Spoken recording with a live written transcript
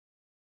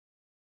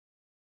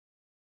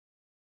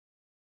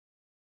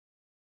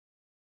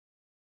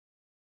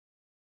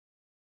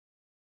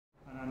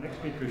And our next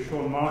speaker is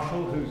Shawn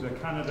Marshall, who's a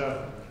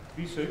Canada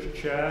Research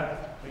Chair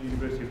at the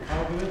University of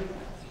Calgary.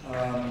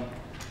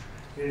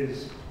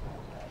 His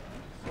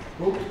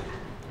book,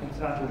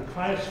 entitled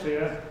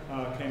Cryosphere,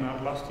 came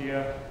out last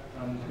year,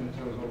 and he's going to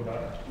tell us all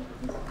about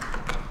it.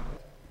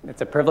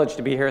 It's a privilege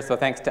to be here, so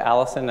thanks to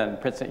Allison and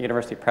Princeton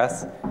University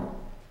Press.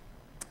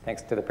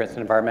 Thanks to the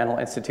Princeton Environmental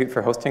Institute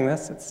for hosting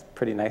this. It's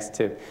pretty nice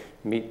to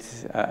meet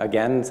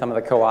again some of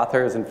the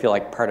co-authors and feel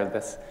like part of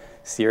this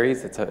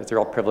series. It's a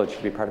real privilege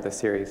to be part of this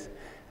series.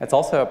 It's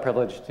also a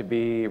privilege to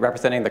be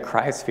representing the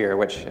Cryosphere,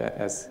 which,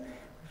 as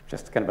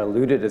just kind of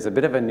alluded, is a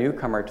bit of a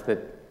newcomer to the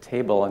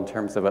table in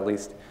terms of at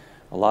least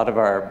a lot of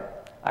our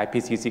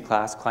IPCC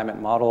class climate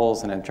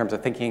models and in terms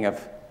of thinking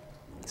of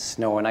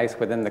snow and ice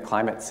within the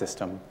climate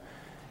system.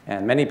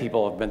 And many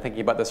people have been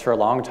thinking about this for a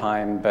long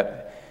time,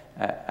 but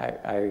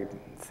I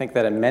think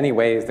that in many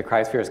ways the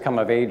cryosphere has come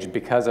of age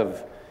because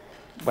of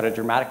what a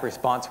dramatic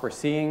response we're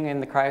seeing in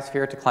the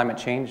cryosphere to climate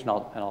change, and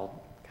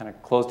I'll kind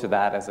of close to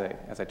that as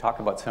I talk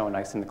about snow and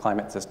ice in the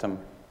climate system.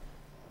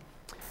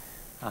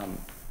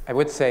 I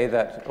would say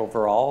that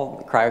overall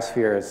the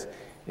cryosphere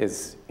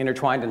is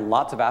intertwined in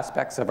lots of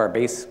aspects of our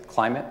base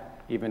climate,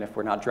 even if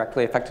we're not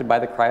directly affected by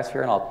the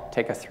cryosphere, and I'll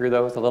take us through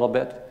those a little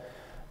bit.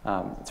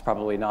 It's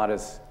probably not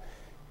as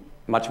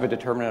much of a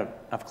determinant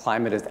of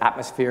climate as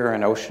atmosphere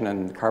and ocean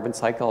and carbon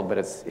cycle, but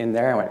it's in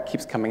there and it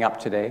keeps coming up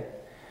today.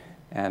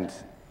 And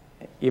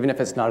even if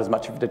it's not as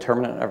much of a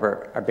determinant of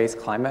our base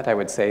climate, I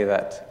would say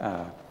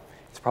that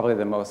it's probably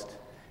the most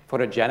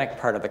photogenic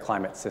part of the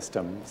climate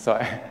system. So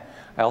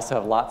I also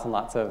have lots and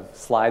lots of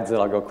slides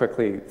that I'll go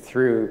quickly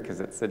through because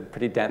it's a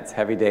pretty dense,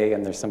 heavy day,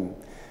 and there's some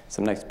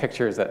nice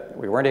pictures that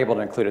we weren't able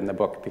to include in the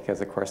book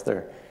because, of course,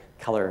 they're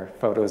color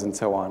photos and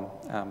so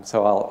on.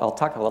 So I'll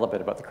talk a little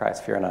bit about the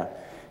cryosphere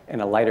in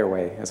a lighter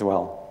way as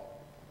well.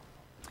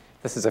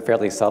 This is a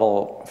fairly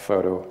subtle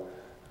photo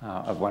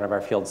of one of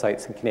our field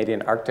sites in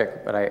Canadian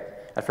Arctic, but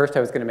at first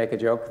I was going to make a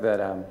joke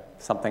that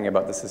something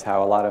about this is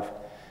how a lot of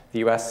the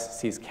US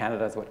sees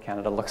Canada as what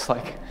Canada looks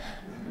like.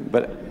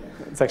 But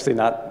it's actually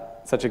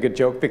not such a good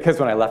joke because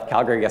when I left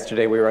Calgary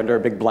yesterday, we were under a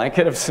big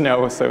blanket of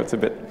snow, so it's a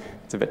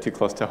bit too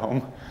close to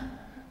home.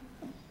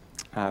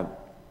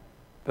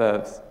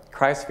 The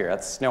cryosphere,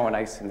 that's snow and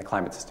ice in the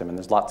climate system, and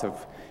there's lots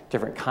of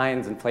different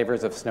kinds and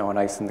flavors of snow and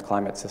ice in the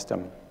climate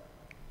system.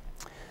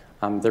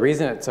 The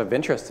reason it's of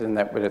interest in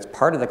that it's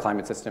part of the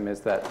climate system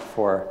is that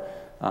for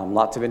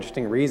lots of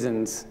interesting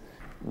reasons,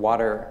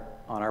 water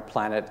on our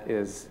planet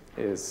is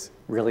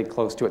really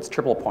close to its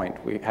triple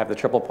point. We have the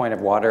triple point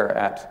of water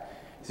at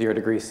 0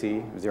 degrees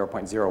C,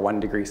 0.01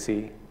 degrees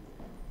C.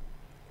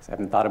 So I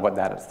haven't thought about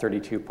that. It's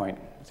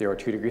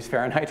 32.02 degrees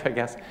Fahrenheit, I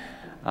guess.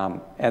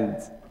 And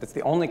it's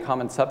the only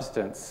common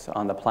substance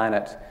on the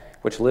planet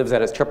which lives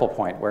at its triple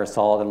point, where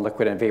solid and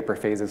liquid and vapor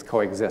phases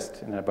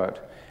coexist. And about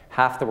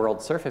half the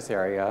world's surface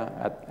area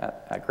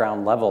at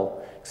ground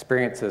level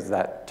experiences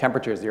that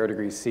temperature 0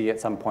 degrees C at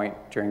some point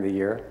during the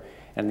year.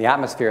 And the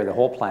atmosphere, the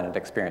whole planet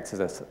experiences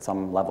this at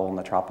some level in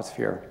the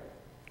troposphere.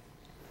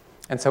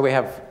 And so we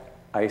have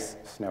ice,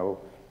 snow,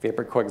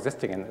 vapor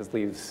coexisting, and this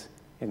leaves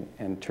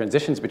in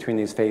transitions between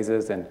these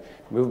phases and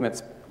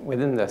movements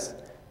within this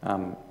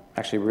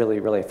actually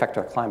really affect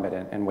our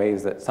climate in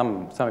ways that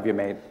some of you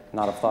may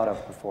not have thought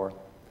of before.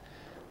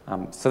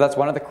 So that's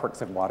one of the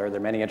quirks of water. There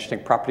are many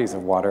interesting properties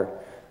of water.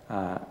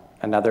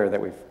 Another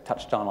that we've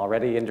touched on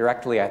already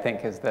indirectly, I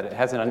think, is that it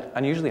has an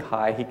unusually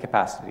high heat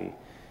capacity,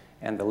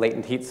 and the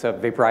latent heats of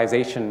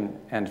vaporization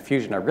and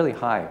fusion are really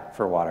high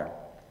for water.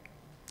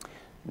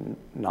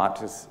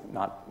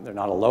 They're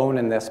not alone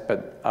in this,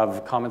 but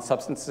of common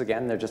substances,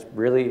 again, they're just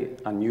really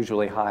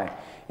unusually high.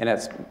 And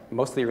it's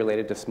mostly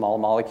related to small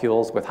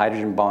molecules with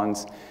hydrogen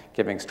bonds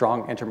giving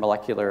strong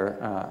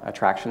intermolecular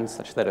attractions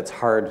such that it's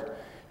hard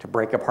to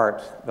break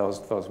apart those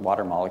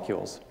water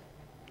molecules.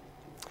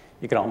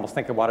 You can almost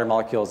think of water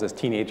molecules as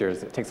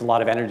teenagers. It takes a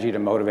lot of energy to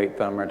motivate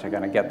them or to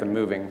kind of get them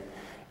moving.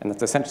 And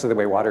that's essentially the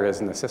way water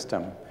is in the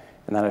system.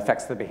 And that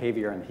affects the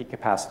behavior and heat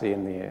capacity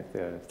and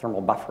the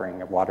thermal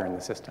buffering of water in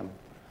the system.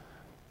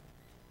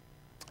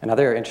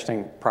 Another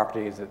interesting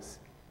property is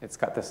it's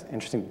got this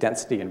interesting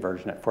density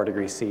inversion at 4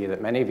 degrees C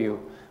that many of you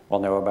will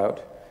know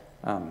about.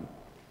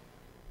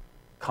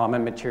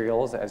 Common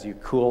materials, as you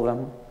cool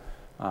them,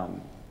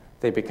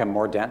 they become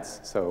more dense.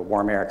 So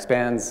warm air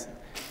expands,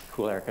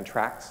 cool air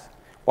contracts.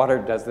 Water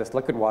does this,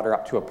 liquid water,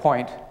 up to a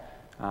point,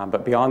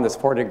 but beyond this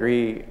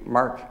 4-degree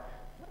mark,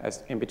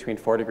 as in between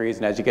 4 degrees,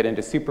 and as you get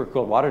into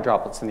supercooled water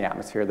droplets in the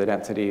atmosphere, the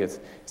density is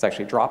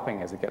actually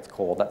dropping as it gets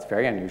cold. That's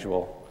very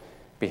unusual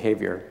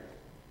behavior.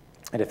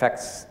 It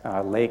affects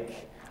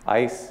lake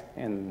ice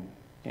in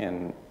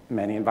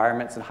many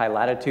environments at high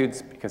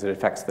latitudes because it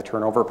affects the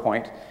turnover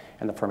point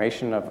and the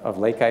formation of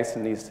lake ice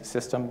in these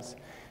systems.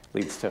 It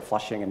leads to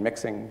flushing and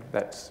mixing.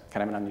 That's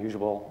kind of an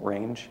unusual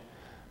range.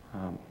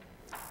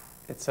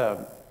 It's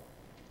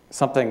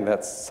something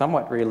that's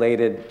somewhat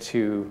related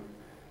to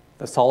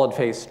the solid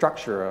phase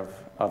structure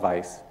of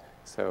ice.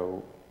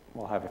 So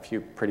we'll have a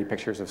few pretty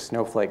pictures of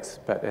snowflakes,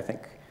 but I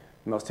think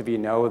Most of you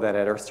know that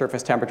at Earth's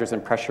surface temperatures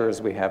and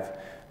pressures, we have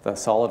the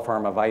solid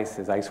form of ice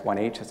is ice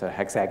 1H. It's a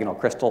hexagonal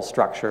crystal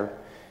structure.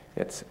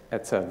 It's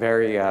a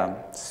very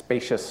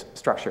spacious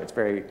structure. It's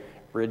very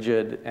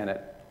rigid, and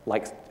it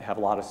likes to have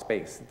a lot of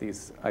space.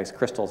 These ice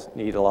crystals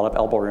need a lot of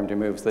elbow room to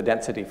move. So the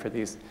density for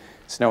these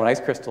snow and ice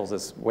crystals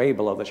is way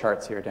below the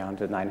charts here, down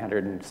to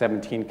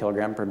 917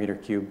 kilogram per meter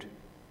cubed.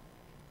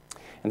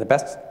 And the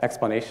best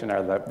explanation,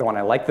 or the one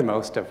I like the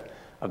most of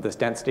this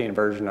density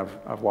inversion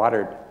of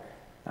water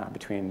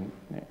between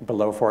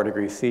below 4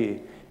 degrees C,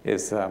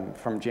 is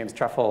from James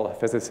Truffle, a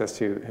physicist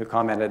who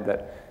commented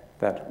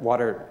that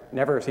water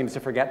never seems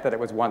to forget that it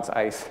was once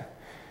ice.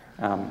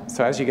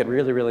 So as you get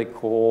really, really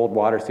cold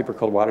water, super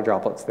cold water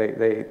droplets,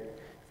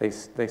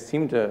 they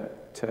seem to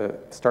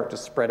start to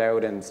spread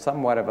out in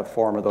somewhat of a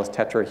form of those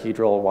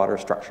tetrahedral water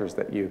structures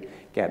that you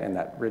get in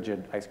that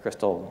rigid ice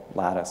crystal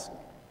lattice.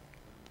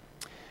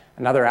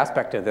 Another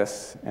aspect of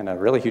this, and a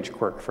really huge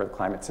quirk for the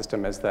climate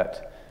system, is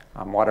that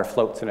water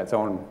floats in its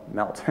own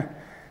melt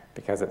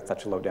because it's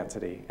such a low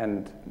density.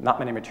 And not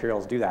many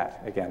materials do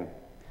that. Again,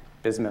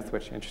 bismuth,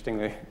 which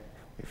interestingly,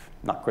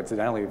 not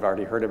coincidentally, we've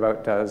already heard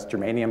about, does.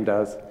 Germanium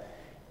does.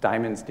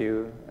 Diamonds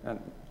do. And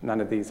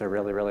none of these are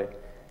really, really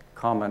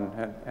common.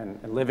 And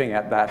living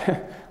at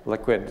that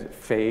liquid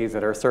phase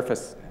at Earth's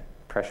surface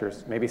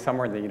pressures, maybe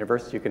somewhere in the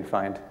universe you can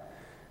find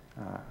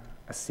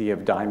a sea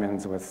of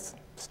diamonds with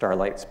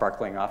starlight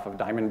sparkling off of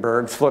diamond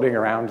bergs floating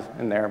around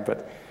in there.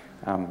 But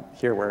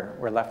here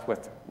we're left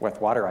with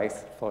water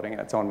ice floating in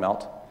its own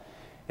melt.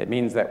 It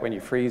means that when you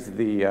freeze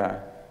the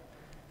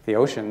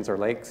oceans or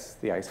lakes,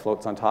 the ice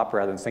floats on top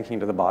rather than sinking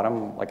to the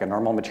bottom like a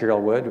normal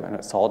material would, and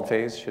its solid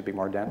phase should be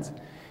more dense.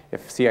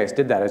 If sea ice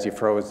did that as you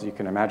froze, you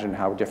can imagine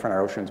how different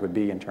our oceans would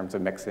be in terms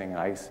of mixing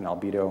ice and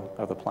albedo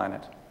of the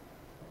planet.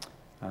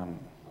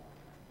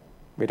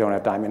 We don't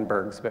have diamond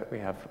bergs, but we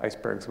have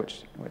icebergs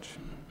which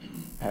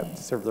have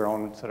served their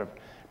own sort of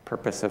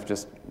purpose of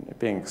just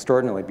being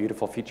extraordinarily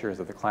beautiful features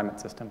of the climate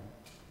system.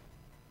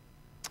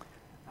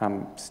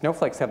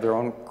 Snowflakes have their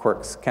own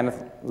quirks.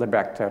 Kenneth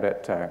Librecht out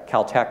at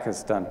Caltech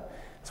has done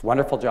this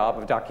wonderful job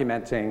of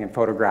documenting and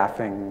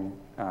photographing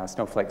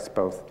snowflakes,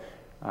 both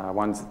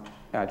ones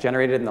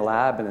generated in the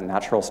lab and the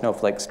natural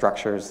snowflake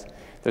structures.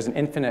 There's an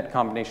infinite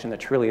combination, there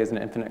truly is an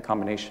infinite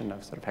combination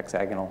of sort of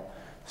hexagonal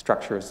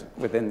structures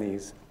within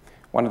these.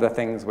 One of the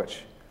things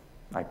which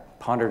I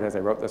pondered as I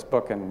wrote this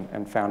book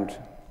and found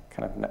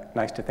kind of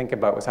nice to think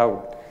about was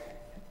how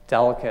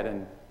delicate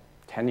and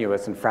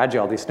tenuous and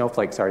fragile these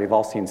snowflakes are. You've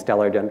all seen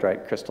stellar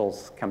dendrite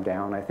crystals come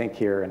down, I think,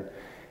 here,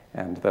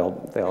 and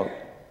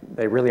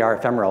they really are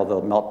ephemeral.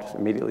 They'll melt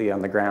immediately on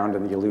the ground,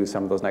 and you lose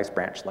some of those nice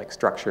branch-like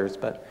structures.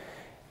 But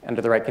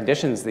under the right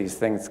conditions, these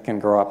things can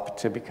grow up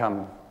to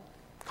become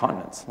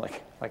continents,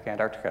 like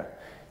Antarctica.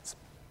 It's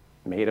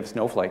made of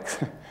snowflakes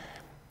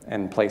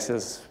in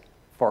places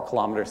 4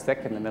 kilometers thick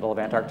in the middle of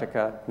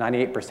Antarctica.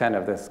 98%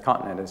 of this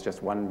continent is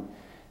just one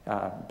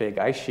big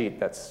ice sheet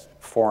that's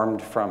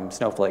formed from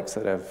snowflakes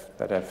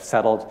that have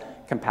settled,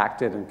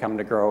 compacted, and come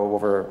to grow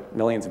over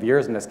millions of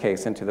years, in this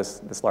case, into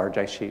this large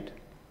ice sheet.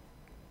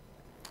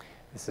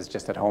 This is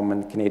just at home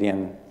in the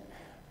Canadian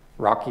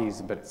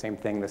Rockies, but same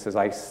thing. This is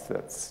ice,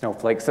 that's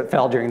snowflakes that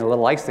fell during the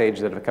Little Ice Age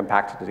that have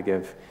compacted to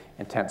give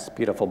intense,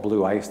 beautiful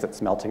blue ice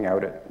that's melting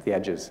out at the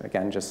edges.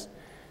 Again, just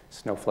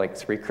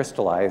snowflakes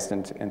recrystallized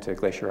into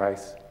glacier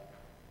ice.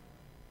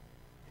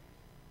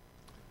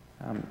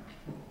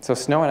 So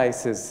snow and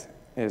ice is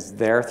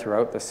there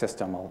throughout the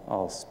system.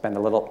 I'll spend a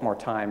little more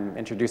time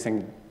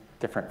introducing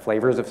different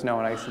flavors of snow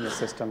and ice in the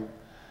system.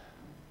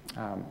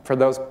 For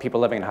those people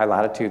living in high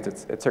latitudes,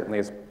 it certainly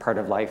is part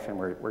of life, and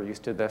we're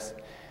used to this.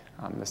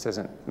 This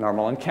isn't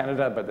normal in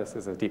Canada, but this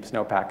is a deep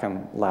snowpack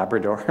in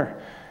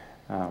Labrador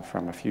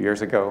from a few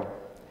years ago.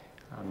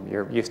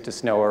 You're used to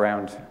snow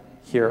around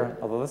here,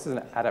 although this is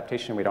an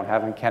adaptation we don't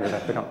have in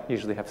Canada. We don't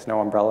usually have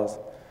snow umbrellas.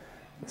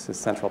 This is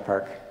Central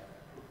Park.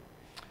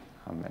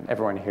 And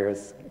everyone here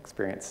has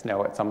experienced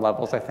snow at some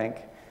levels, I think.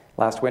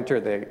 Last winter,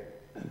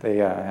 they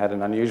had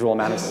an unusual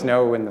amount of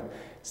snow in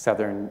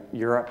southern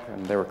Europe,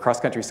 and they were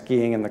cross-country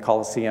skiing in the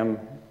Colosseum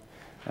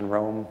in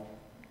Rome.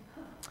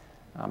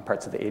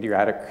 Parts of the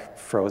Adriatic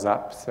froze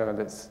up, so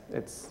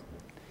it's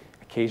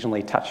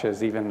occasionally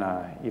touches even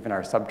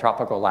our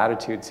subtropical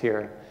latitudes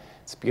here.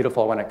 It's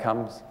beautiful when it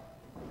comes.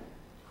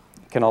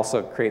 It can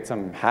also create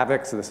some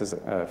havoc. So this is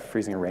a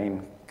freezing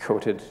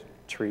rain-coated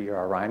tree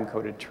or a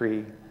rime-coated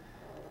tree.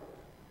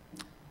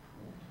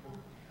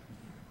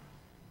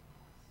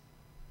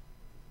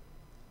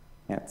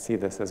 Can't see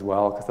this as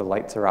well because the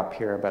lights are up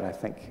here, but I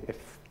think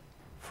if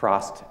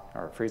frost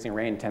or freezing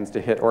rain tends to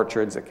hit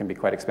orchards, it can be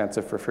quite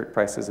expensive for fruit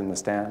prices in the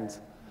stands.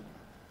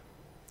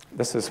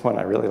 This is one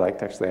I really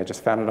liked, actually. I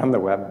just found it on the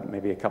web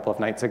maybe a couple of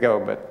nights ago,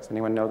 but does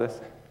anyone know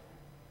this?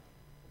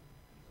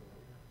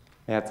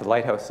 Yeah, it's a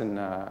lighthouse in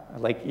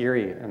Lake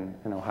Erie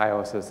in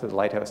Ohio. So it's a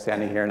lighthouse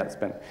standing here, and it's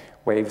been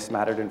wave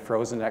smattered and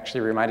frozen. It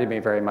actually reminded me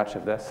very much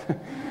of this.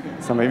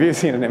 So maybe you've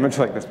seen an image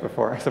like this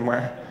before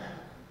somewhere.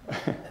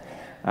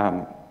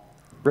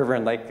 River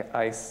and lake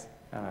ice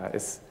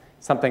is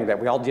something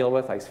that we all deal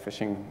with. Ice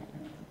fishing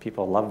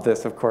People love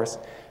this, of course,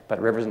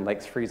 but rivers and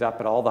lakes freeze up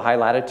at all the high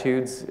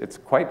latitudes. It's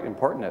quite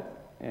important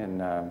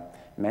in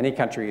many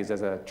countries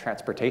as a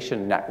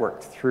transportation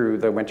network through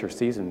the winter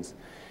seasons.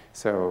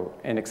 So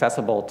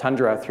inaccessible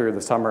tundra through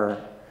the summer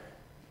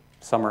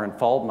and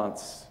fall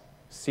months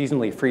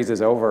seasonally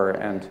freezes over,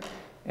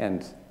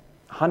 and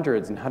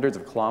hundreds and hundreds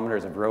of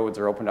kilometers of roads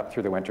are opened up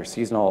through the winter,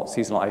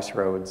 seasonal ice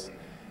roads.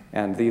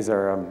 And these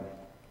are,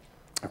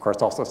 of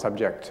course, also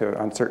subject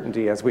to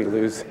uncertainty as we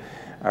lose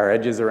our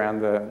edges around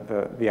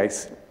the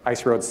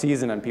ice road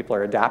season, and people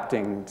are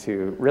adapting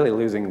to really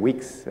losing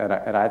weeks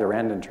at either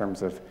end in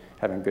terms of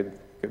having good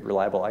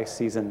reliable ice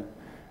season.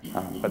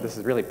 But this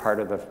is really part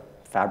of the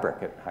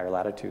fabric at higher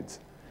latitudes.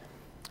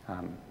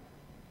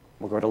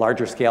 We'll go to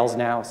larger scales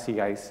now.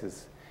 Sea ice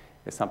is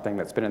something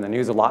that's been in the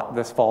news a lot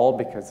this fall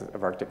because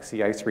of Arctic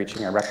sea ice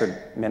reaching a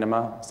record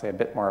minima. I'll say a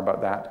bit more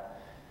about that.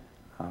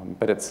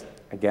 But it's,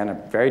 again, a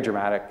very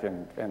dramatic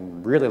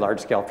and really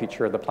large-scale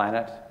feature of the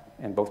planet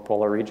in both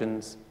polar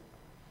regions.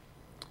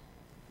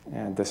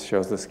 And this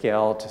shows the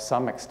scale to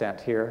some extent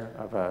here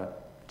of a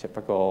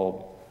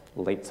typical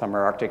late summer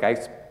Arctic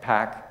ice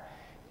pack.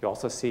 You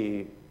also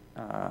see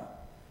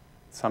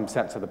some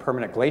sense of the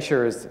permanent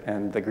glaciers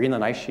and the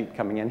Greenland ice sheet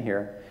coming in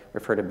here.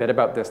 We've heard a bit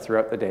about this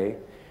throughout the day.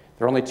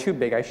 There are only two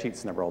big ice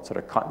sheets in the world, sort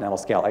of continental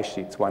scale ice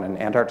sheets, one in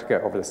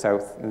Antarctica over the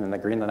south and then the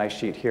Greenland ice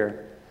sheet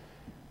here.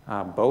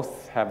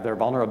 Both have their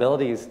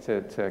vulnerabilities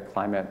to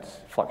climate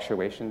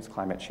fluctuations,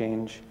 climate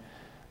change.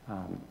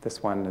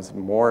 This one is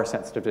more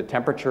sensitive to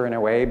temperature in a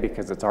way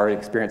because it's already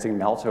experiencing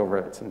melt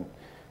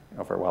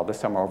this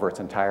summer over its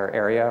entire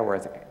area,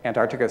 whereas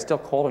Antarctica is still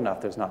cold enough.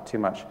 There's not too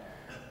much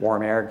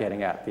warm air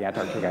getting at the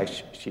Antarctic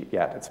ice sheet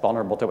yet. It's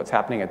vulnerable to what's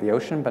happening at the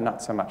ocean, but not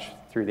so much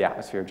through the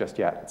atmosphere just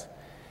yet. It's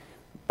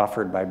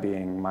buffered by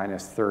being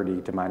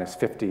 -30 to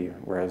 -50,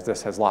 whereas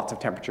this has lots of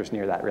temperatures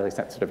near that really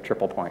sensitive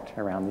triple point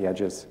around the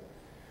edges.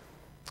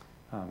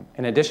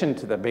 In addition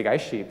to the big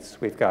ice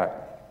sheets, we've got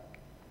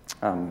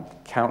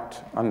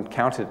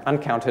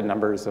uncounted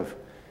numbers of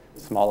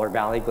smaller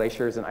valley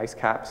glaciers and ice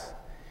caps.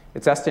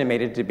 It's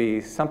estimated to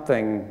be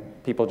something,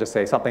 people just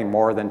say something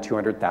more than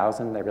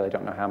 200,000. They really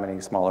don't know how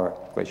many smaller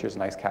glaciers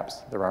and ice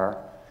caps there are.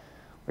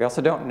 We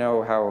also don't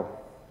know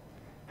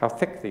how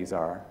thick these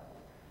are.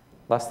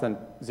 Less than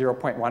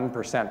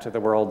 0.1% of the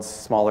world's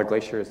smaller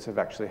glaciers have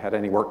actually had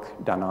any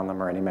work done on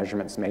them or any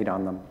measurements made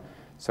on them.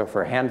 So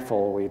for a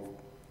handful,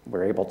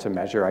 we're able to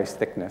measure ice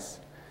thickness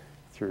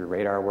through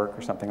radar work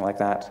or something like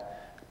that.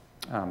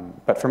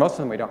 But for most of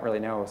them, we don't really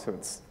know. So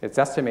it's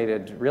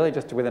estimated really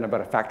just within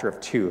about a factor of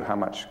 2 how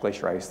much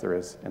glacier ice there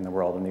is in the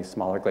world in these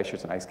smaller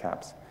glaciers and ice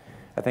caps.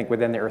 I think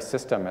within the Earth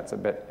system, it's a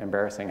bit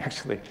embarrassing,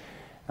 actually.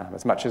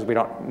 As much as we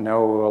don't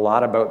know a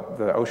lot about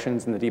the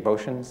oceans and the deep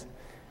oceans,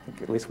 I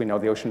think at least we know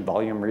the ocean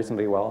volume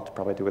reasonably well, to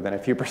probably do within a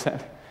few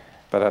percent.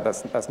 But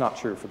that's not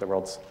true for the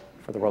world's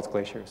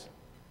glaciers.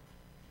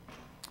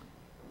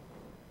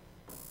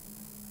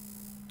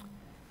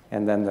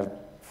 And then the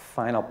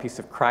final piece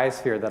of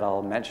cryosphere that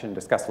I'll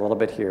discuss a little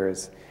bit here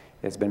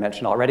has been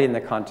mentioned already in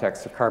the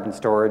context of carbon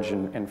storage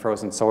and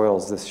frozen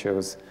soils. This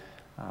shows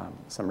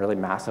some really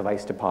massive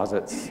ice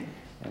deposits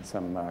and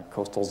some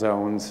coastal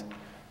zones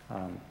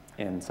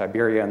in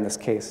Siberia in this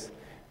case.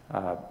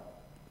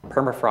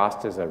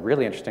 Permafrost is a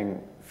really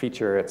interesting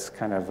feature. It's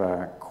kind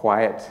of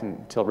quiet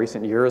until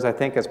recent years, I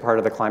think, as part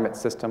of the climate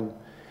system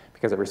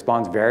because it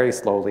responds very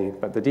slowly.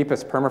 But the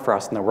deepest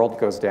permafrost in the world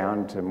goes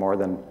down to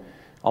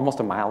almost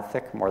a mile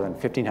thick, more than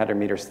 1,500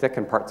 meters thick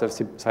in parts of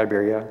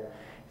Siberia.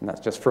 And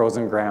that's just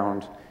frozen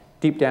ground.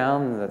 Deep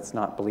down, that's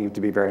not believed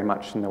to be very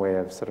much in the way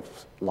of sort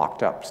of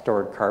locked up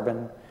stored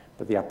carbon.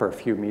 But the upper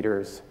few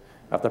meters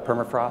of the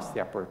permafrost,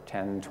 the upper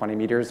 10, 20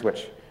 meters,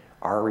 which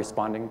are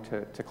responding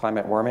to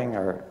climate warming,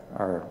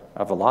 are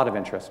of a lot of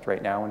interest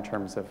right now in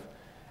terms of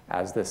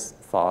as this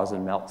thaws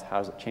and melts, how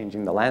is it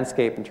changing the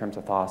landscape in terms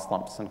of thaw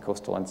slumps and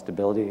coastal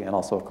instability, and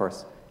also, of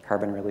course,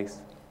 carbon release.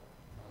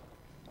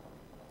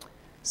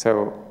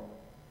 So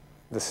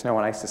the snow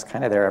and ice is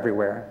kind of there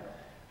everywhere.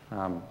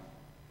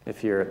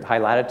 If you're at high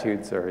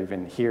latitudes or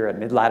even here at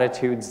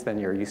mid-latitudes, then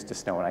you're used to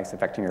snow and ice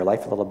affecting your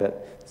life a little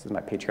bit. This is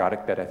my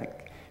patriotic bit, I think.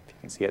 If you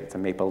can see it, it's a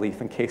maple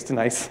leaf encased in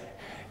ice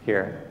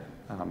here.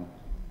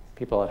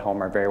 People at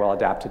home are very well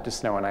adapted to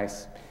snow and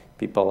ice.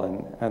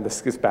 People, and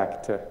this goes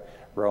back to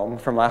Rome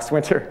from last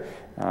winter.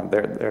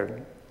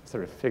 They're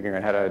sort of figuring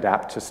out how to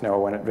adapt to snow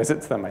when it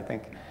visits them, I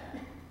think.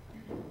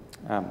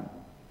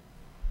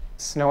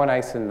 Snow and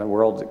ice in the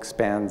world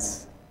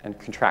expands and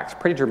contracts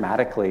pretty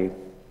dramatically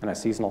in a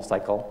seasonal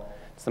cycle.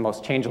 It's the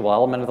most changeable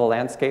element of the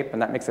landscape,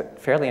 and that makes it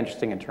fairly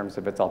interesting in terms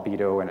of its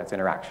albedo and its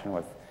interaction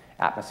with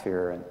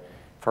atmosphere and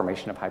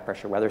formation of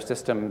high-pressure weather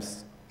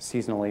systems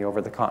seasonally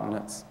over the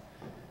continents.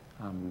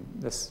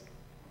 This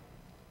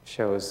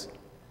shows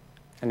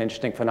an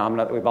interesting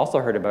phenomenon that we've also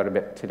heard about a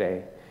bit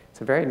today. It's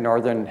a very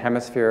northern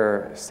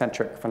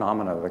hemisphere-centric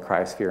phenomenon of the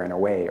cryosphere in a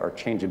way, or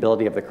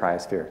changeability of the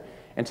cryosphere.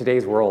 In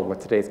today's world, with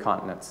today's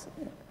continents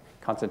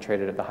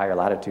concentrated at the higher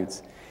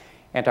latitudes,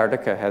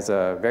 Antarctica has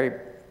a very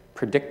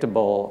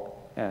predictable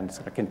and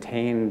sort of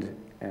contained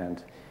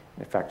and,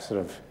 in fact, sort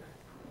of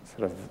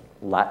sort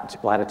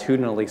of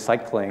latitudinally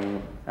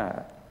cycling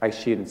ice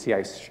sheet and sea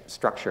ice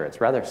structure. It's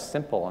rather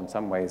simple in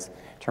some ways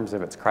in terms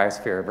of its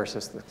cryosphere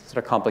versus the sort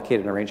of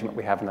complicated arrangement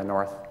we have in the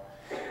north.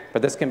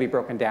 But this can be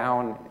broken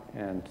down,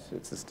 and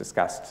it's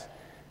discussed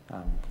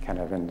kind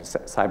of in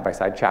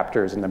side-by-side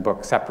chapters in the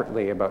book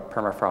separately about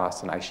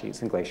permafrost and ice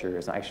sheets and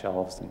glaciers and ice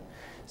shelves and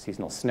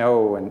seasonal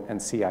snow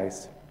and sea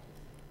ice.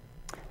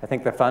 I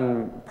think the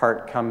fun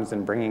part comes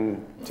in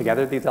bringing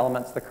together these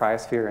elements of the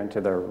cryosphere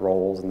into their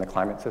roles in the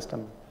climate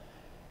system.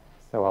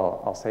 So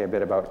I'll say a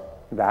bit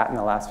about that in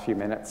the last few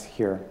minutes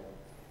here.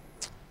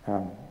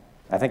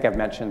 I think I've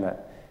mentioned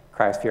that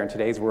cryosphere in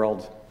today's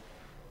world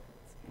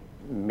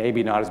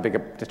maybe not as big a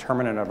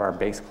determinant of our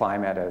base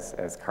climate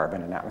as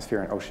carbon and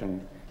atmosphere and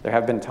ocean. There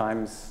have been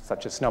times,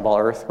 such as Snowball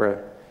Earth,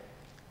 where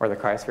the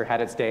cryosphere had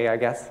its day, I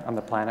guess, on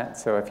the planet.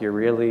 So if you're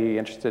really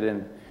interested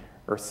in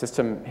Earth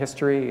system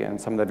history and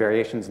some of the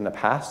variations in the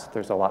past,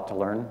 there's a lot to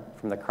learn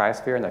from the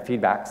cryosphere and the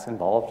feedbacks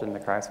involved in the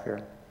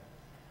cryosphere.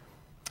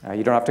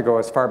 You don't have to go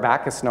as far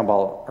back as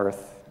Snowball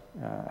Earth.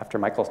 After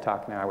Michael's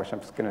talk now, I wish I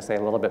was going to say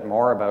a little bit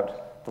more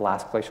about the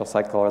last glacial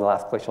cycle or the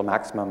last glacial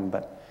maximum,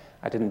 but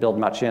I didn't build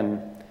much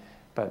in.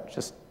 But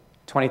just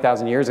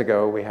 20,000 years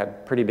ago, we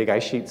had pretty big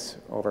ice sheets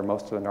over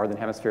most of the northern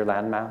hemisphere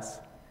landmass.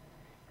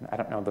 I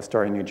don't know the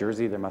story in New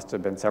Jersey. There must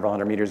have been several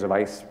hundred meters of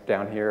ice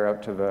down here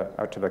out to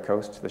the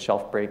coast, to the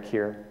shelf break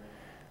here.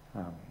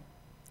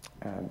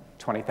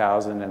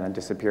 20,000 and then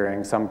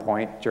disappearing some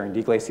point during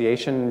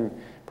deglaciation,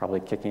 probably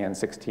kicking in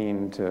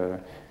 16 to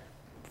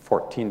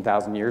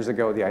 14,000 years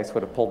ago. The ice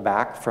would have pulled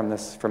back from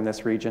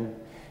this region.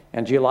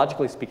 And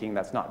geologically speaking,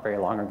 that's not very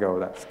long ago.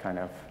 That's kind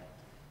of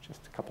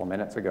just a couple of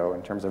minutes ago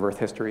in terms of Earth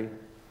history.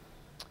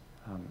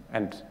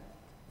 And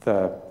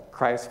the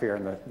cryosphere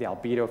and the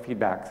albedo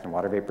feedbacks and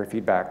water vapor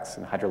feedbacks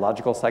and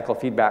hydrological cycle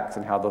feedbacks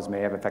and how those may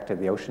have affected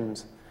the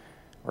oceans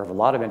are of a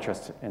lot of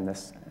interest in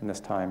this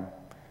time.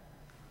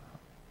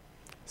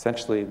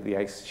 Essentially, the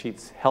ice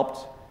sheets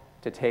helped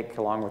to take,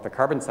 along with the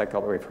carbon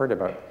cycle that we've heard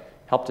about,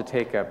 helped to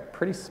take a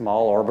pretty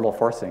small orbital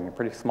forcing, a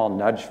pretty small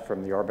nudge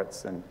from the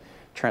orbits and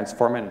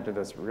transform it into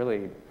this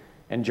really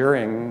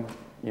enduring,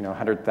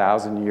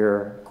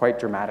 100,000-year, quite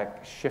dramatic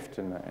shift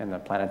in the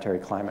planetary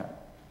climate.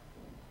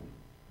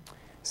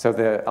 So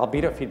the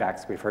albedo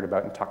feedbacks we've heard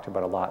about and talked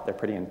about a lot, they're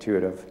pretty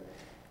intuitive.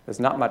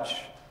 There's not much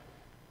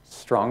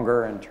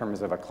stronger in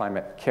terms of a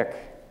climate kick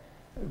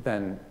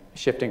than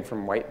shifting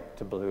from white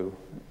to blue.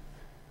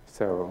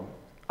 So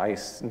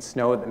ice and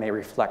snow that may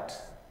reflect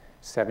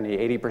 70,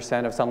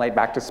 80% of sunlight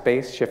back to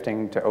space,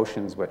 shifting to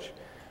oceans which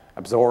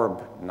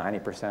absorb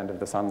 90%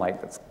 of the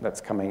sunlight that's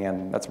coming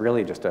in. That's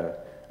really just a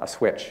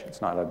switch.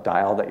 It's not a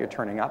dial that you're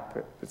turning up.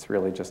 It's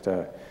really just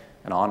an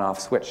on-off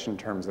switch in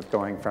terms of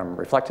going from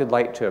reflected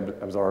light to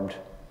absorbed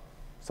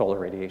solar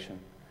radiation.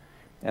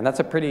 And that's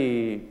a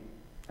pretty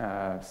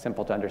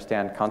simple to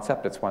understand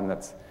concept. It's one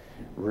that's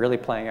really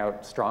playing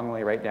out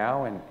strongly right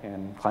now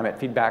in climate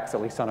feedbacks,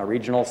 at least on a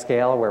regional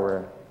scale, where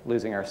we're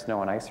losing our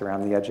snow and ice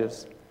around the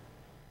edges.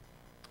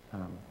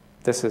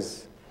 This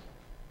is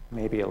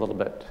maybe a little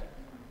bit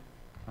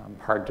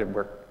hard to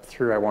work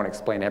through. I won't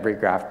explain every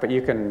graph, but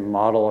you can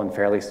model in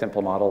fairly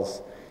simple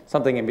models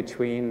something in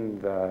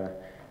between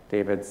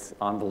David's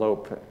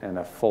envelope and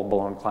a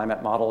full-blown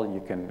climate model.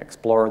 You can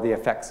explore the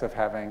effects of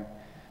having,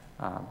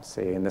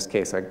 say in this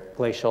case, a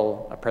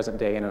present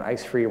day in an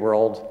ice-free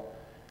world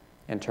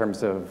in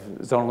terms of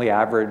zonally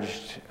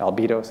averaged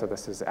albedo. So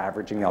this is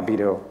averaging the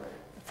albedo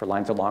for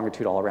lines of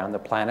longitude all around the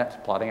planet,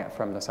 plotting it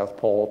from the South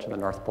Pole to the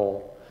North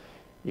Pole.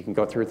 You can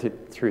go through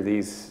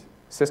these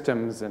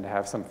systems and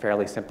have some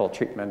fairly simple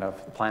treatment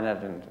of the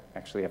planet and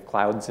actually have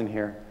clouds in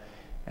here.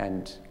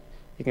 And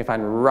you can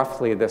find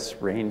roughly this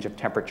range of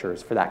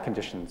temperatures for that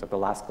conditions of the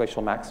last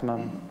glacial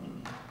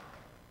maximum,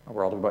 a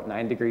world of about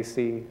 9 degrees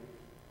C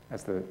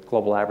as the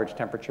global average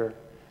temperature,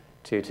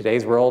 to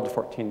today's world,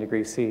 14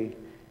 degrees C,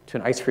 to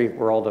an ice-free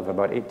world of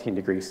about 18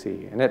 degrees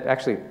C. And it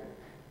actually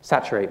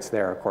saturates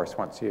there, of course.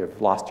 Once you've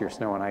lost your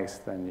snow and ice,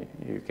 then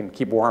you can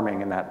keep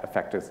warming and that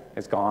effect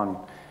is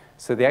gone.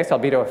 So the ice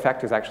albedo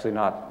effect is actually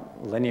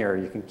not linear.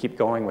 You can keep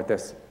going with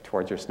this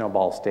towards your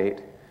snowball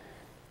state.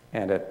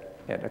 And it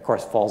of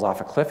course, falls off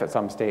a cliff at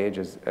some stage,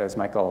 as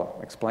Michael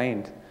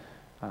explained.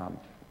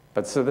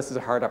 But so this is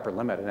a hard upper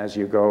limit. And as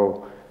you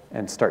go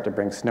and start to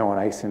bring snow and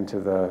ice into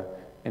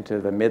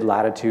the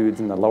mid-latitudes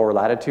and the lower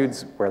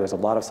latitudes, where there's a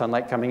lot of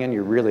sunlight coming in,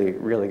 you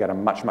really got a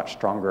much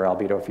stronger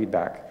albedo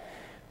feedback.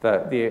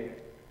 The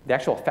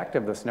actual effect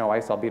of the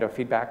snow-ice albedo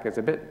feedback is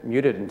a bit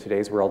muted in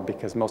today's world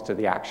because most of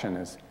the action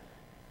is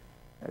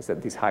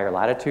at these higher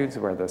latitudes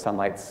where the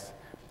sunlight's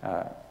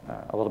a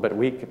little bit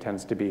weak. It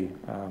tends to be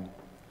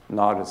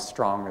not as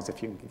strong as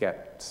if you can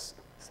get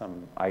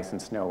some ice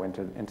and snow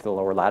into the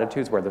lower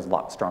latitudes where there's a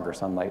lot stronger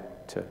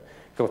sunlight to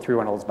go through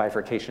one of those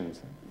bifurcations,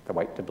 the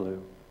white to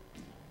blue.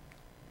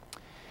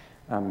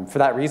 For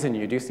that reason,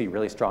 you do see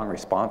really strong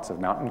response of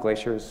mountain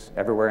glaciers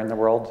everywhere in the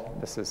world.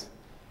 This is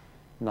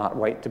not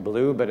white to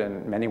blue, but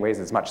in many ways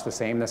it's much the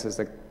same. This is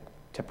a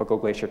typical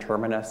glacier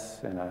terminus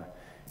in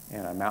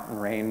a mountain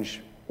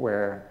range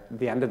where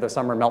the end of the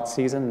summer melt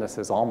season, this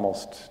is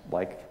almost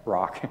like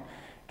rock,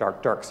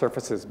 dark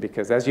surfaces,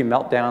 because as you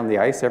melt down the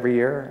ice every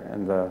year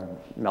in the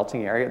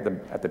melting area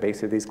at the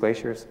base of these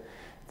glaciers,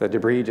 the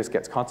debris just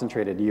gets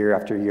concentrated year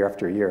after year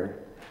after year.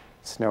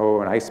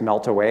 Snow and ice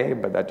melt away,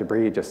 but that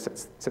debris just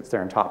sits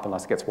there on top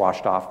unless it gets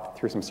washed off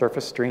through some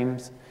surface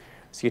streams.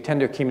 So you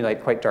tend to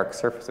accumulate quite dark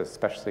surfaces,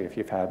 especially if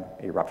you've had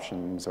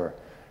eruptions or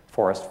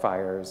forest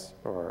fires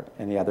or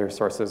any other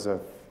sources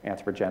of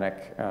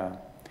anthropogenic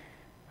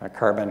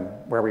carbon.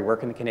 Where we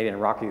work in the Canadian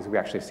Rockies, we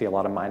actually see a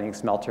lot of mining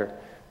smelter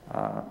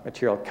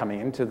material coming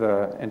into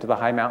the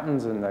high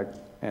mountains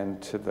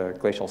and to the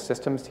glacial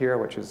systems here,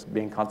 which is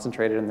being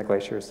concentrated in the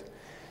glaciers.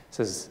 This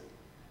is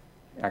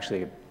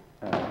actually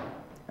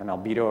an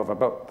albedo of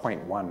about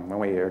 0.1. When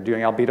we are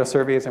doing albedo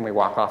surveys and we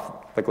walk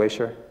off the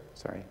glacier,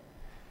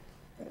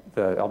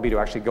 the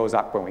albedo actually goes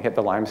up when we hit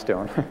the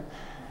limestone.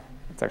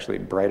 It's actually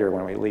brighter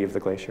when we leave the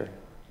glacier.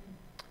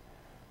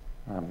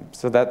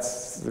 So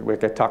we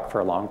could talk for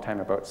a long time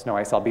about snow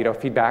ice albedo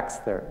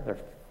feedbacks. They're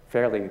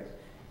fairly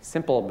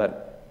simple,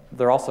 but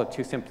they're also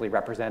too simply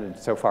represented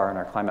so far in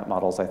our climate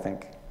models, I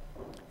think.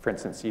 For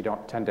instance, you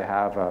don't tend to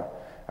have a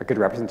good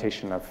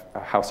representation of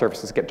how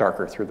surfaces get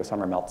darker through the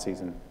summer melt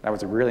season. That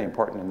was really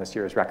important in this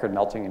year's record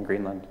melting in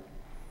Greenland.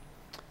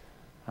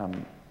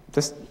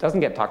 This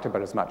doesn't get talked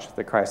about as much.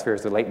 The cryosphere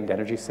is the latent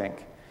energy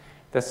sink.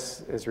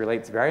 This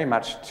relates very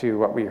much to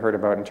what we heard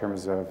about in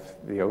terms of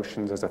the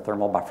oceans as a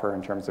thermal buffer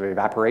in terms of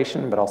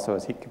evaporation, but also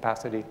as heat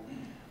capacity.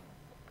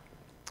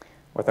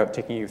 Without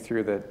taking you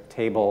through the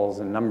tables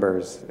and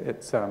numbers,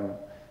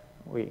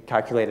 we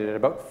calculated at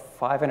about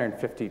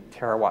 550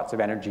 terawatts of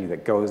energy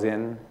that goes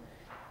in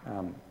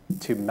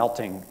to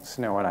melting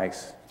snow and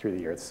ice through the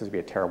year. This would be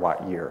a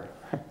terawatt year.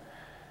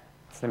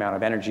 It's the amount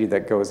of energy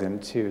that goes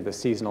into the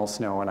seasonal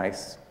snow and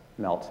ice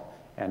melt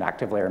and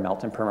active layer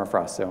melt in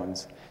permafrost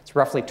zones. It's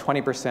roughly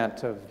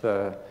 20% of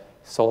the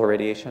solar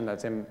radiation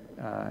that's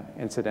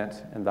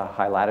incident in the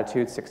high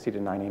latitude, 60 to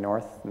 90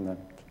 north in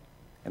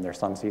their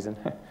sun season.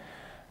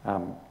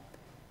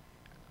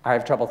 I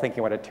have trouble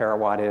thinking what a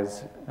terawatt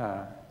is.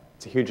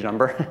 It's a huge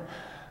number.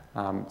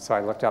 So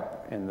I looked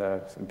up in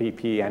the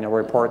BP annual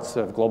reports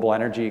of global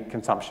energy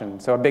consumption.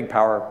 So a big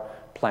power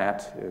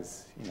plant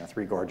is,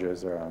 Three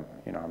Gorges or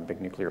a big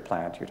nuclear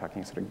plant. You're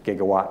talking sort of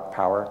gigawatt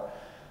power.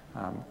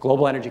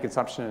 Global energy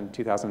consumption in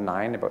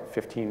 2009, about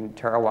 15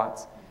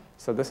 terawatts.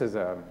 So this is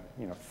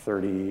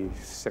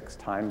 36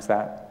 times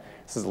that.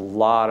 This is a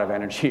lot of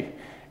energy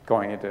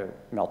going into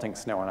melting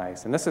snow and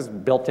ice. And this is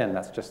built in.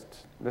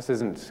 This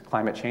isn't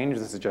climate change.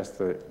 This is just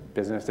the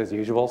business as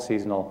usual,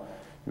 seasonal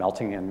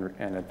melting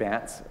in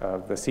advance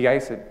of the sea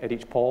ice at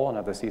each pole and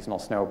of the seasonal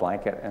snow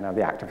blanket and of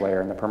the active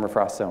layer in the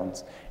permafrost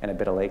zones and a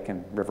bit of lake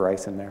and river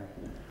ice in there.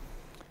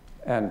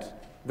 And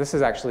this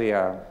is actually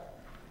an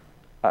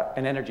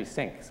energy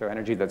sink. So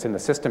energy that's in the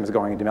system is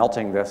going into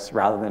melting this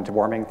rather than to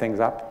warming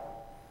things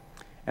up.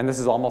 And this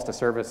is almost a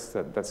service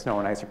that snow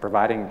and ice are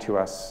providing to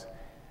us,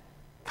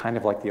 kind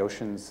of like the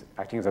oceans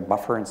acting as a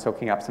buffer and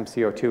soaking up some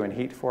CO2 and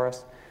heat for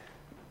us.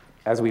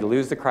 As we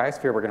lose the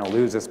cryosphere, we're going to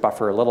lose this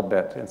buffer a little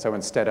bit. And so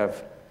instead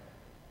of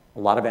a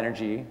lot of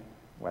energy,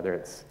 whether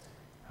it's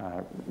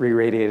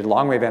re-radiated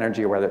long-wave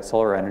energy or whether it's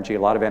solar energy,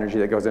 a lot of energy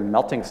that goes in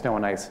melting snow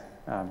and ice,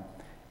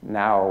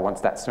 now once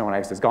that snow and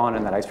ice is gone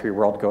and that ice-free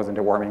world goes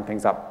into warming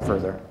things up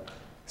further.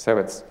 So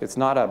it's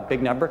not a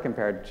big number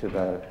compared to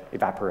the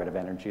evaporative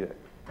energy,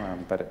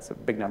 but it's a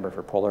big number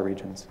for polar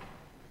regions.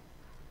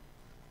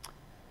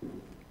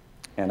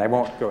 And I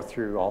won't go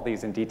through all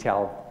these in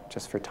detail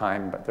just for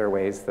time, but there are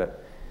ways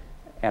that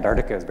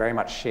Antarctica has very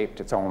much shaped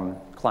its own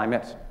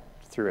climate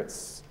through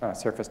its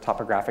surface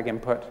topographic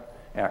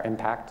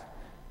impact.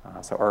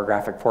 So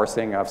orographic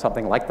forcing of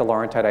something like the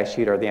Laurentide ice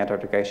sheet or the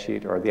Antarctic ice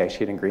sheet or the ice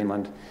sheet in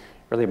Greenland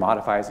really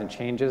modifies and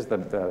changes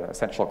the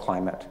essential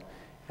climate.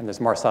 And there's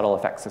more subtle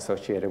effects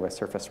associated with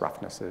surface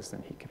roughnesses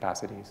and heat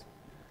capacities.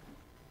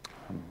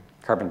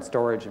 Carbon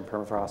storage and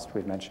permafrost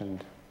we've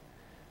mentioned.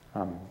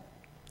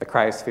 The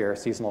cryosphere,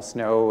 seasonal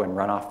snow and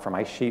runoff from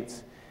ice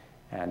sheets,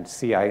 and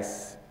sea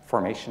ice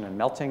formation and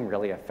melting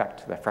really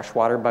affect the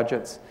freshwater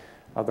budgets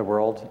of the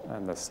world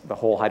and the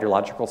whole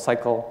hydrological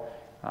cycle,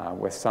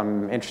 with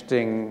some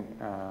interesting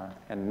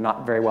and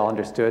not very well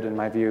understood, in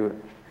my view,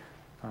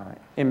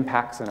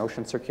 impacts in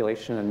ocean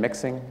circulation and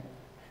mixing,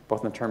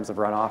 both in terms of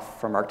runoff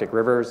from Arctic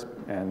rivers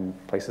and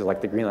places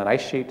like the Greenland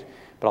ice sheet,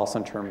 but also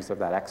in terms of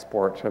that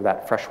export of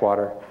that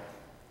freshwater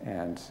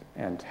and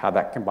how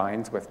that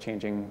combines with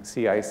changing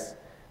sea ice,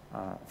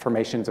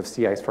 formations of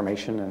sea ice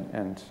formation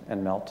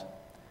and melt.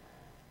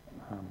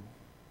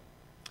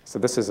 So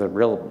this is a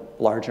real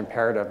large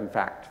imperative, in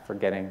fact, for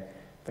getting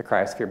the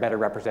cryosphere better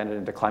represented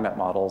into climate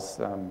models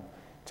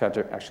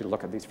to actually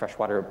look at these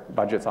freshwater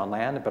budgets on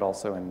land, but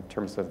also in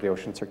terms of the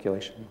ocean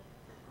circulation.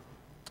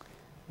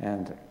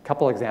 And a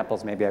couple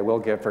examples maybe I will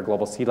give for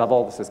global sea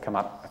level. This has come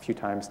up a few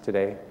times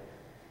today.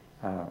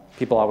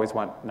 People always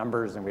want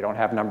numbers, and we don't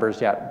have numbers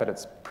yet, but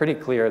it's pretty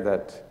clear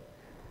that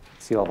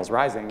sea level is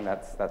rising.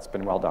 That's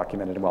been well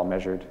documented and well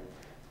measured.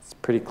 It's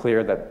pretty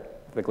clear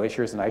that the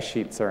glaciers and ice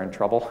sheets are in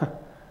trouble.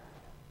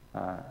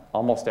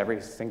 almost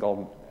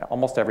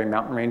every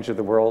mountain range of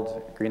the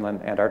world,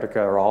 Greenland, Antarctica,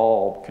 are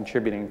all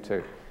contributing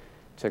to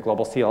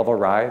global sea level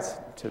rise,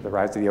 to the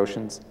rise of the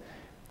oceans.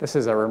 This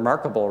is a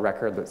remarkable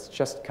record that's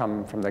just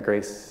come from the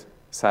GRACE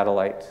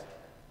satellite,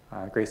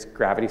 GRACE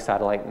gravity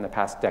satellite in the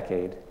past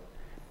decade.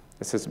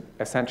 This is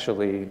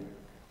essentially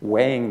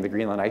weighing the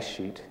Greenland ice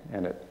sheet,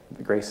 and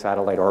the GRACE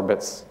satellite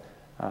orbits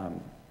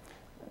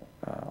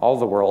all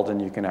the world,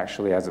 and you can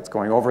actually, as it's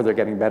going over, they're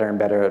getting better and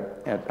better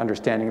at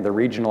understanding the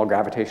regional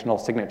gravitational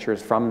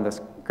signatures from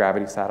this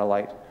gravity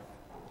satellite.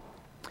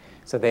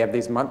 So they have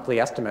these monthly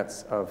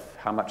estimates of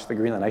how much the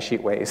Greenland ice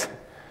sheet weighs.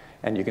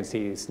 And you can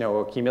see snow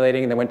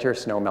accumulating in the winter,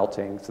 snow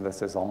melting. So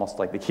this is almost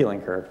like the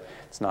Keeling curve.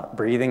 It's not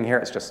breathing here,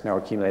 it's just snow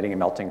accumulating and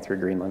melting through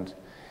Greenland.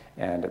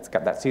 And it's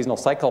got that seasonal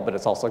cycle, but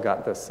it's also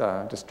got this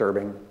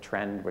disturbing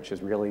trend, which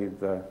is really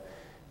the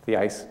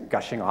ice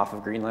gushing off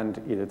of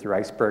Greenland, either through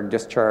iceberg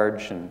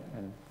discharge and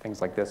things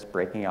like this,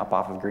 breaking up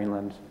off of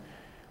Greenland,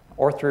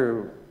 or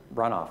through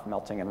runoff,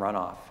 melting and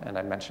runoff. And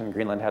I mentioned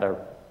Greenland had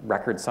a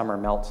record summer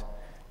melt.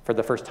 For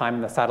the first time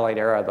in the satellite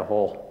era,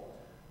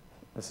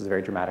 this is a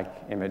very dramatic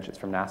image, it's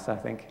from NASA, I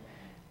think.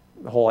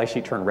 The whole ice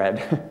sheet turned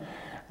red,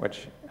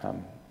 which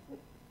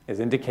is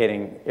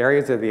indicating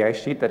areas of the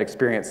ice sheet that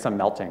experience some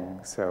melting.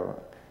 So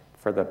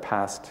for the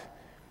past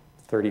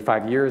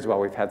 35 years, while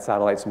we've had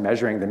satellites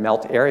measuring the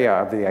melt area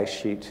of the ice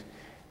sheet,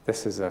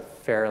 this is a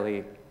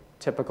fairly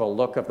typical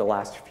look of the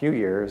last few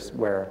years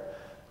where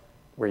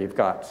you've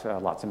got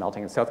lots of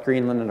melting in South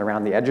Greenland and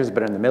around the edges,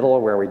 but in the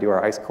middle where we do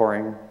our ice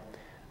coring,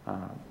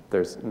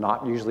 there's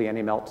not usually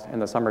any melt in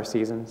the summer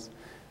seasons.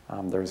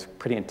 There's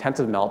pretty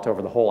intensive melt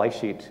over the whole ice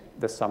sheet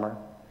this summer.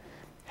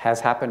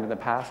 Has happened in the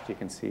past. You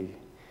can see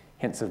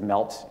hints of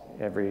melt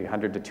every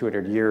 100 to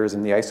 200 years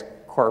in the ice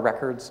core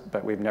records,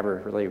 but we've never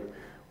really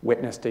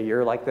witnessed a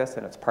year like this,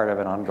 and it's part of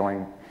an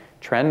ongoing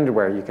trend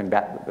where you can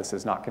bet that this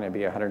is not going to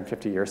be a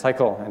 150-year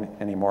cycle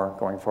anymore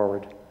going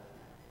forward.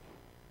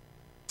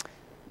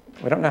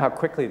 We don't know how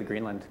quickly the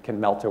Greenland can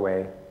melt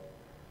away.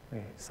 We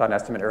saw an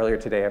estimate earlier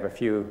today of a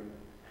few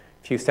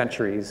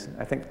centuries.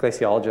 I think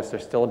glaciologists are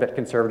still a bit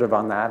conservative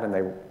on that, and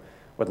they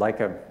would like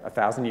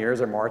 1,000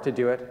 years or more to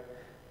do it.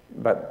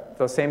 But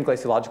those same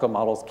glaciological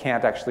models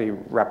can't actually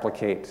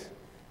replicate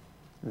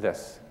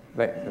this.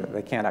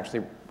 They can't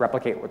actually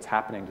replicate what's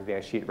happening to the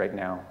ice sheet right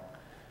now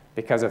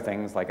because of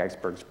things like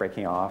icebergs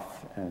breaking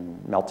off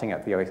and melting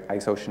at the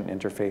ice-ocean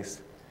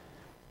interface.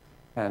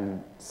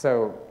 And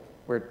so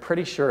we're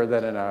pretty sure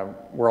that in a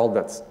world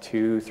that's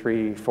 2,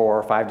 3,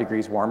 4, 5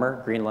 degrees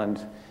warmer,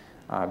 Greenland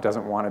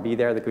doesn't want to be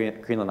there. The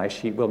Greenland ice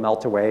sheet will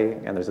melt away,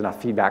 and there's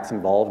enough feedbacks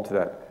involved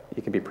that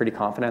you can be pretty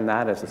confident in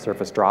that. As the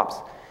surface drops,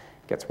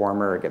 it gets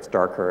warmer, it gets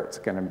darker, it's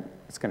going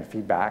to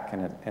feed back,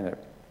 and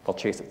it will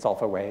chase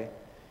itself away.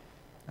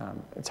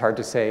 It's hard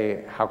to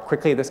say how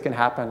quickly this can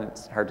happen.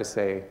 It's hard to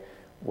say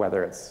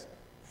whether it's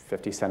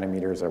 50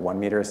 centimeters or 1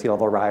 meter of sea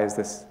level rise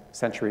this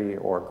century,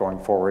 or going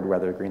forward,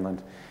 whether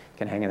Greenland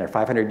can hang in there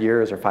 500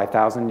 years or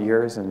 5,000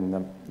 years,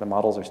 and the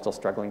models are still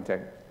struggling to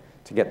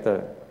get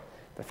the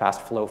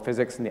fast flow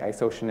physics and the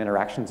ice-ocean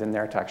interactions in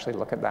there to actually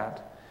look at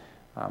that.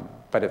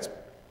 But it's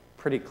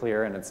pretty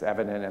clear, and it's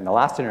evident in the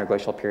last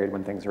interglacial period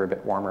when things are a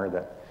bit warmer,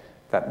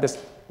 that this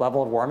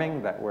level of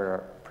warming that we're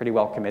pretty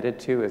well committed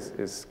to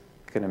is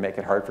going to make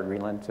it hard for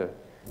Greenland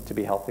to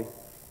be healthy.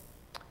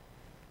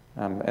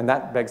 And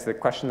that begs the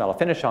question that I'll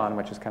finish on,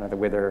 which is kind of the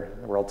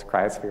world's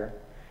cryosphere.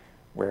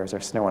 Where is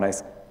our snow and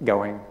ice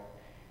going?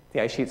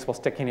 The ice sheets will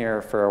stick in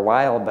here for a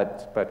while,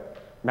 but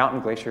mountain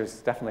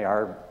glaciers definitely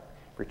are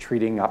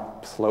retreating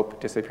up slope,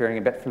 disappearing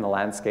a bit from the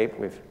landscape.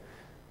 We've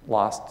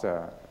lost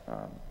the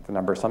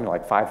number, something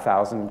like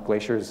 5,000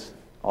 glaciers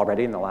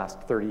already in the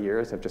last 30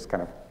 years have just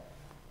kind of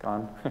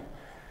gone.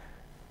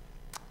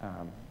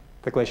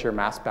 The glacier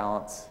mass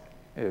balance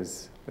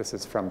this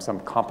is from some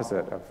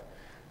composite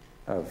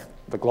of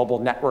the global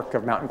network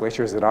of mountain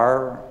glaciers that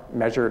are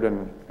measured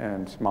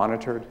and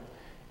monitored.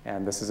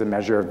 And this is a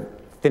measure of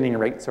thinning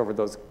rates over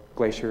those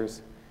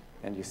glaciers.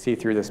 And you see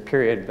through this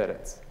period that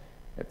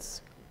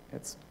it's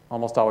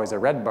almost always a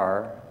red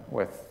bar,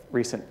 with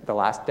the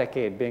last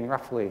decade being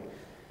roughly,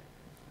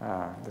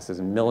 this is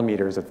in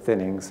millimeters of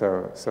thinning,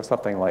 so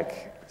something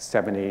like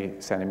 70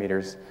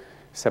 centimeters,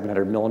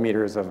 700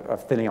 millimeters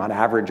of thinning on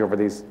average over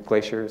these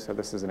glaciers. So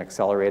this is an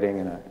accelerating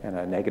and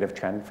a negative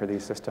trend for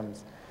these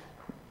systems.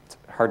 It's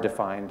hard to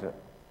find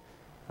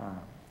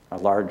a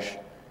large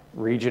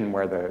region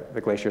where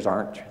the glaciers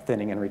aren't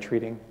thinning and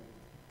retreating.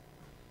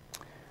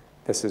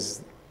 This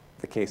is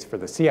the case for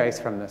the sea ice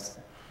from this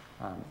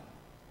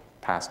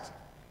past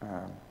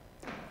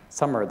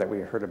summer that we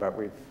heard about.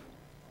 We've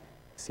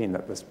seen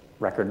that this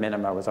record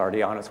minima was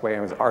already on its way, and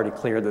it was already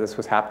clear that this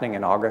was happening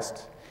in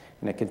August,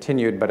 and it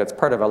continued, but it's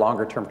part of a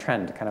longer term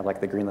trend, kind of like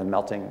the Greenland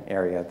melting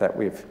area that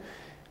we've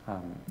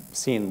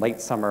seen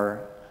late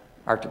summer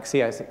Arctic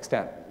sea ice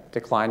extent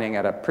declining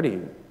at a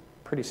pretty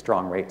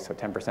strong rate, so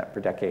 10% per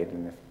decade.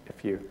 And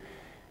if you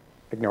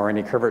ignore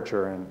any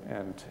curvature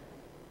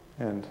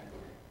and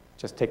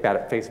just take that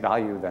at face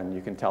value, then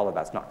you can tell that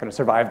that's not going to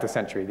survive the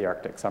century, the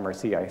Arctic summer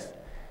sea ice.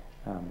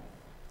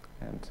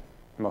 And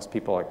most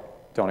people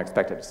don't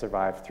expect it to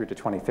survive through to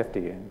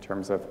 2050 in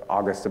terms of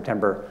August,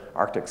 September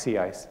Arctic sea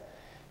ice.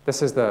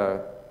 This is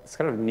it's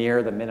kind of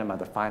near the minimum,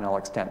 the final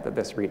extent that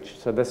this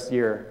reached. So this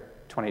year,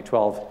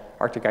 2012,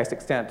 Arctic ice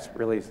extent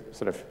really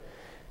sort of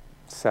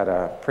set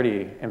a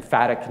pretty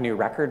emphatic new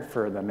record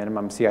for the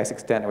minimum sea ice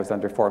extent. It was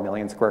under 4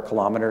 million square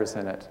kilometers,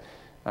 and it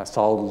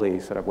solidly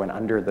sort of went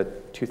under the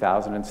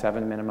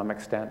 2007 minimum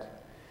extent.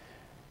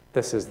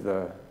 This is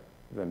the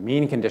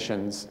mean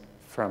conditions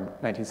from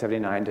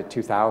 1979 to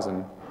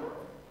 2000,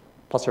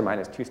 plus or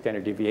minus 2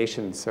 standard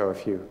deviations. So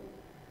if you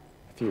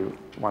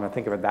want to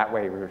think of it that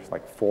way, we're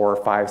like 4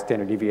 or 5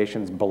 standard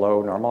deviations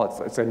below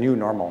normal. It's a new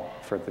normal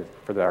for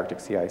the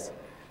Arctic sea ice.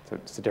 So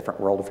it's a different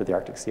world for the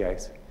Arctic sea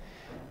ice.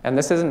 And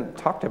this isn't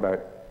talked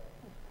about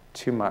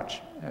too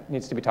much. It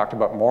needs to be talked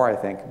about more, I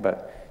think,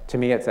 but to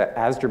me it's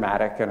as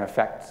dramatic an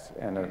effect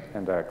and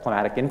a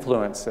climatic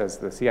influence as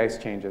the sea ice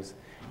changes.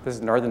 This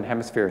is Northern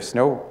Hemisphere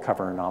snow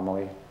cover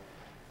anomaly,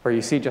 where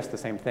you see just the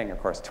same thing. Of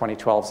course,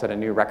 2012 set a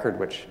new record,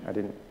 which I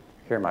didn't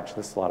hear much.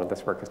 A lot of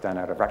this work is done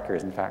out of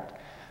Rutgers, in fact.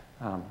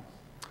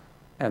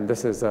 And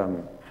this is,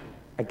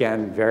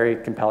 again, very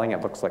compelling.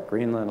 It looks like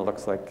Greenland. It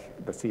looks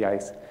like the sea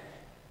ice.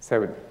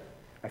 So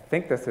I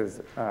think this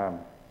is,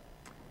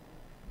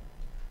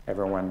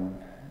 everyone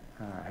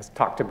has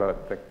talked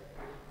about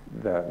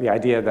the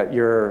idea that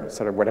your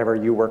sort of whatever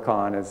you work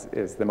on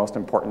is the most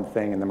important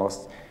thing and the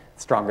most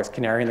strongest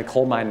canary in the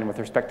coal mine with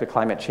respect to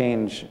climate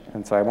change.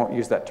 And so I won't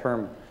use that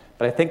term.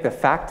 But I think the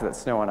fact that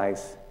snow and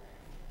ice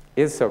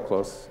is so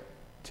close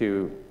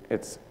to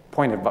its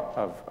point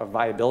of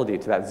viability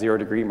to that 0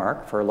 degree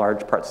mark for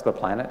large parts of the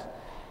planet,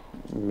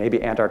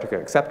 maybe Antarctica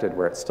accepted,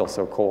 where it's still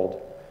so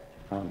cold,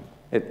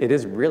 it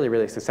is really,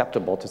 really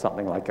susceptible to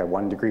something like a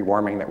 1 degree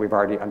warming that we've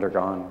already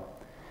undergone.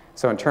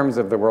 So in terms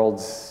of the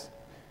world's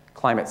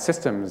climate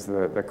systems,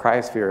 the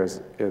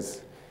cryosphere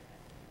is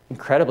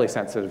incredibly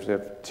sensitive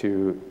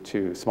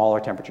to smaller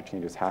temperature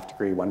changes, 0.5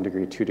 degree, 1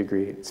 degree, 2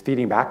 degree. It's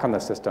feeding back on the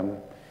system.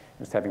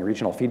 It's having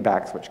regional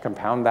feedbacks which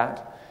compound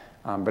that.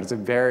 But it's a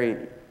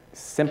very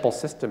simple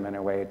system in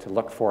a way to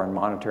look for and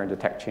monitor and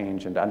detect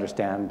change and to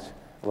understand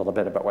a little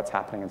bit about what's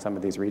happening in some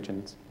of these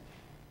regions.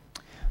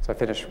 So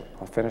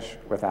I'll finish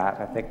with that.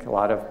 I think a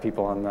lot of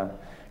people in the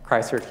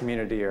cryosphere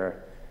community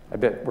are a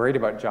bit worried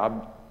about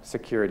job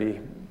security,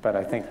 but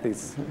I think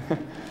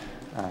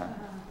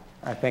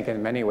I think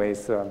in many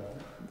ways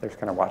they're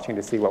kind of watching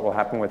to see what will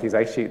happen with these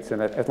ice sheets.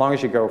 And as long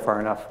as you go far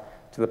enough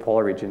to the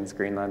polar regions,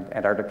 Greenland,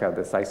 Antarctica,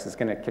 this ice is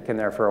going to kick in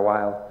there for a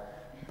while.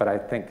 But I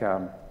think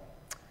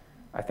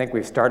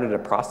we've started a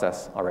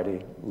process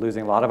already,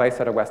 losing a lot of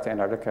ice out of West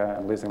Antarctica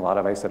and losing a lot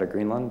of ice out of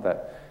Greenland,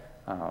 that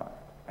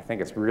I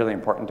think it's really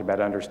important to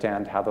better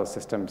understand how those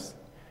systems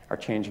are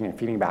changing and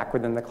feeding back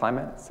within the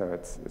climate. So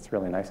it's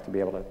really nice to be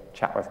able to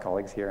chat with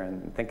colleagues here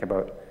and think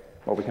about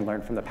what we can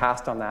learn from the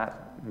past on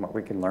that and what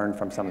we can learn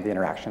from some of the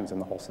interactions in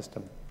the whole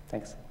system.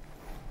 Thanks.